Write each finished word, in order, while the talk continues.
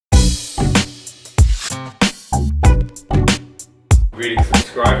Greetings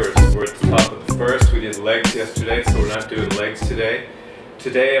subscribers. We're at the top of the first. We did legs yesterday, so we're not doing legs today.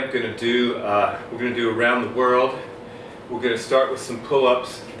 Today I'm going to do, we're going to do around the world. We're going to start with some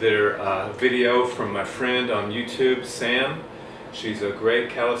pull-ups that are video from my friend on YouTube, Sam. She's a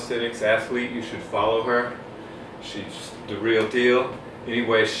great calisthenics athlete. You should follow her. She's the real deal.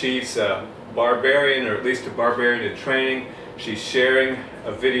 Anyway, she's a Barbarian, or at least a Barbarian in training. She's sharing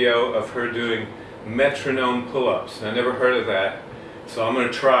a video of her doing METRONOME pull-ups. I never heard of that, so I'm going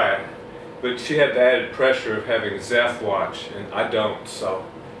to try it. But she had the added pressure of having Zef watch, and I don't, so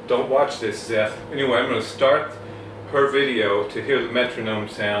don't watch this, Zef. Anyway, I'm going to start her video to hear the metronome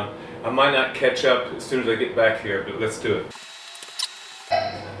sound. I might not catch up as soon as I get back here, but let's do it.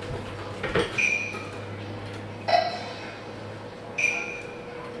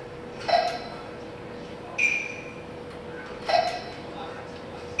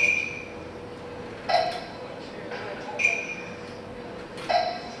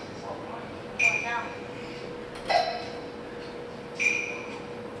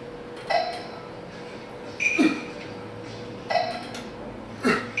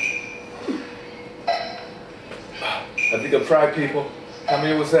 I think I've tried, people. How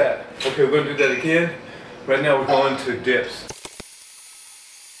many was that? Okay, we're going to do that again. Right now we're going to dips.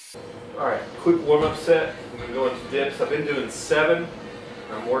 Alright, quick warm-up set. I'm going to go into dips. I've been doing 7.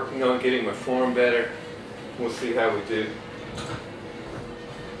 I'm working on getting my form better. We'll see how we do.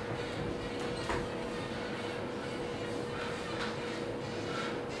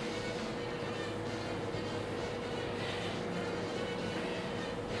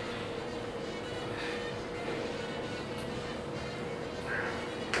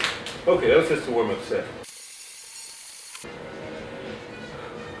 Okay, that was just a warm-up set.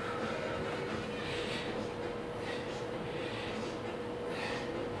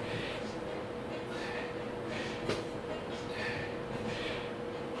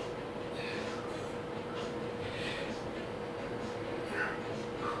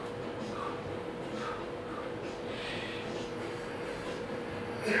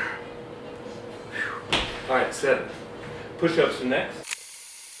 Alright, 7. Push-ups are next.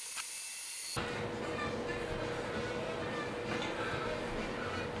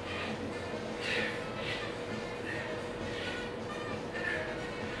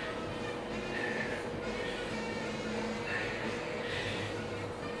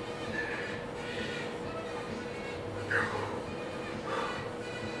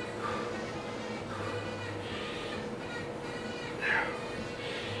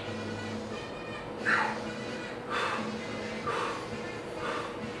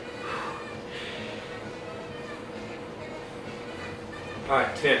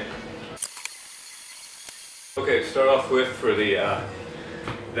 Alright, 10. Okay, start off with for the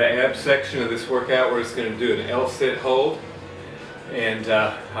ab section of this workout, we're just going to do an L-sit hold. And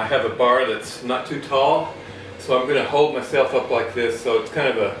I have a bar that's not too tall, so I'm going to hold myself up like this, so it's kind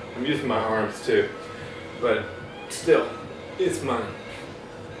of a, I'm using my arms too, but still, it's mine.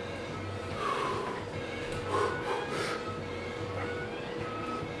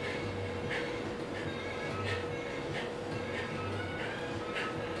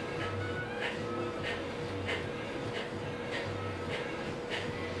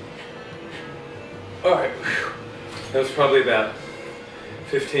 Alright, that was probably about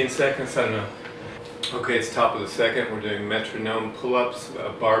 15 seconds, I don't know. Okay, it's top of the second. We're doing metronome pull-ups,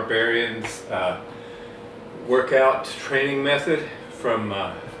 Barbarian's workout training method from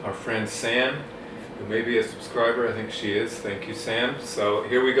our friend Sam, who may be a subscriber. I think she is. Thank you, Sam. So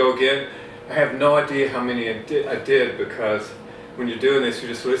here we go again. I have no idea how many I did because when you're doing this,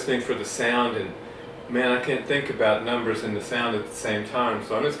 you're just listening for the sound, and man, I can't think about numbers and the sound at the same time,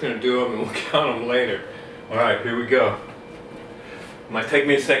 so I'm just going to do them and we'll count them later. Alright, here we go. It might take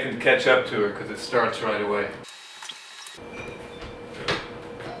me a second to catch up to her because it starts right away.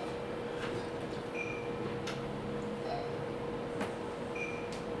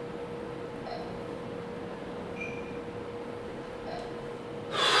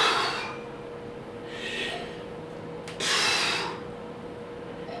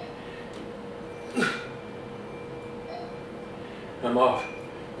 I'm off.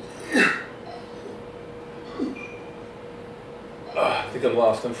 I think I'm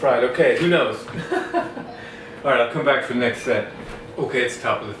lost. I'm fried. Okay, who knows? Alright, I'll come back for the next set. Okay, it's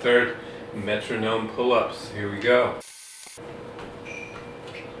top of the third. Metronome pull-ups. Here we go.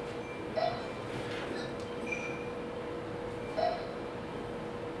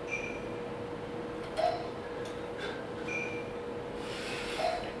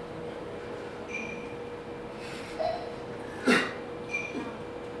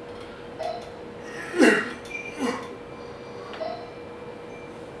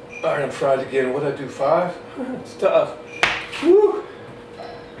 Alright, I'm fried again. What'd I do, 5? It's tough. Woo!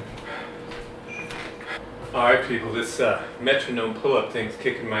 Alright people, this metronome pull-up thing's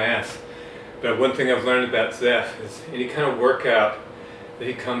kicking my ass. But one thing I've learned about Zef is any kind of workout that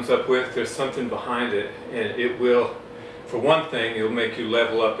he comes up with, there's something behind it, and it will, for one thing, it'll make you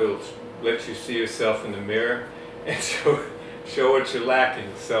level up. It'll let you see yourself in the mirror and show what you're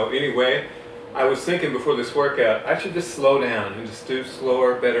lacking. So anyway, I was thinking before this workout, I should just slow down and just do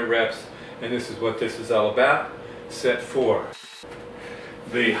slower, better reps, and this is what this is all about. Set 4.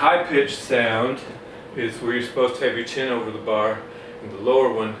 The high-pitched sound is where you're supposed to have your chin over the bar, and the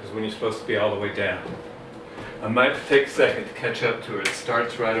lower one is when you're supposed to be all the way down. I might take a second to catch up to it. It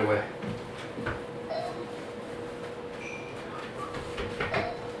starts right away.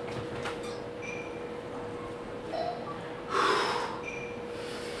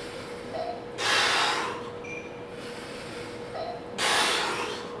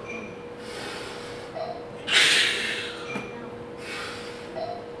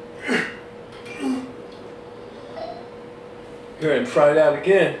 Here and fried out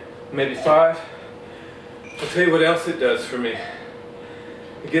again, maybe 5. I'll tell you what else it does for me.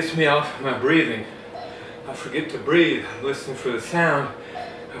 It gets me off my breathing. I forget to breathe. I'm listening for the sound.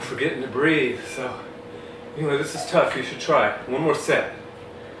 I'm forgetting to breathe. So anyway, this is tough. You should try it. One more set.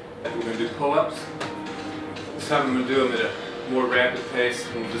 We're going to do pull-ups. This time I'm going to do them at a more rapid pace,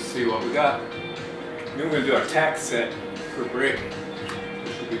 and we'll just see what we got. Then we're going to do our tack set for a break,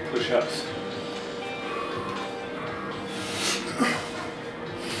 which will be push-ups.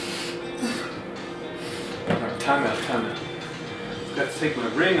 Time out, time out. I've got to take my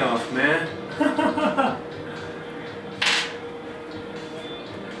ring off, man.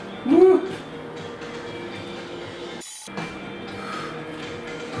 Woo!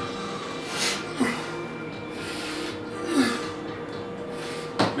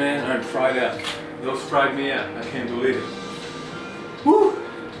 Man, I'm fried out. Those fried me out. I can't believe it. Woo!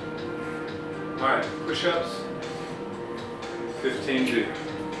 Alright, push-ups. 15 do.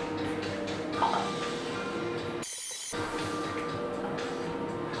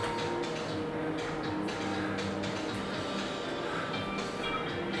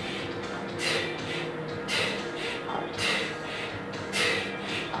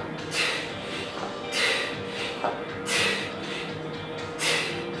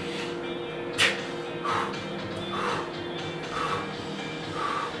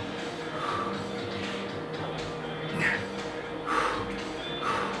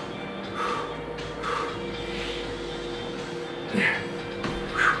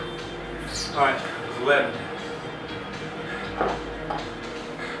 Alright, 11.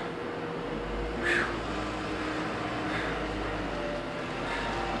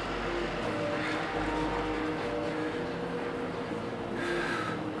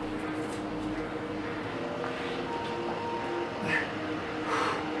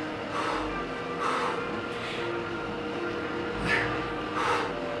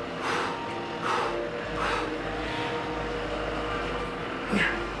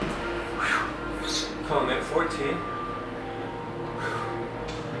 Calling it 14.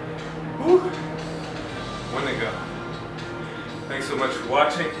 Whew. One to go. Thanks so much for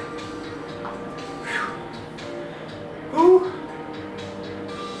watching. Whew.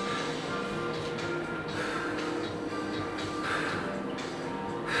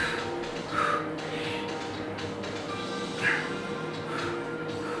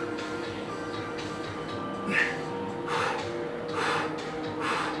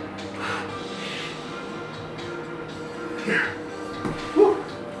 Woo.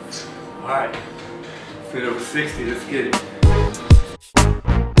 All right, fit over 60, let's get it.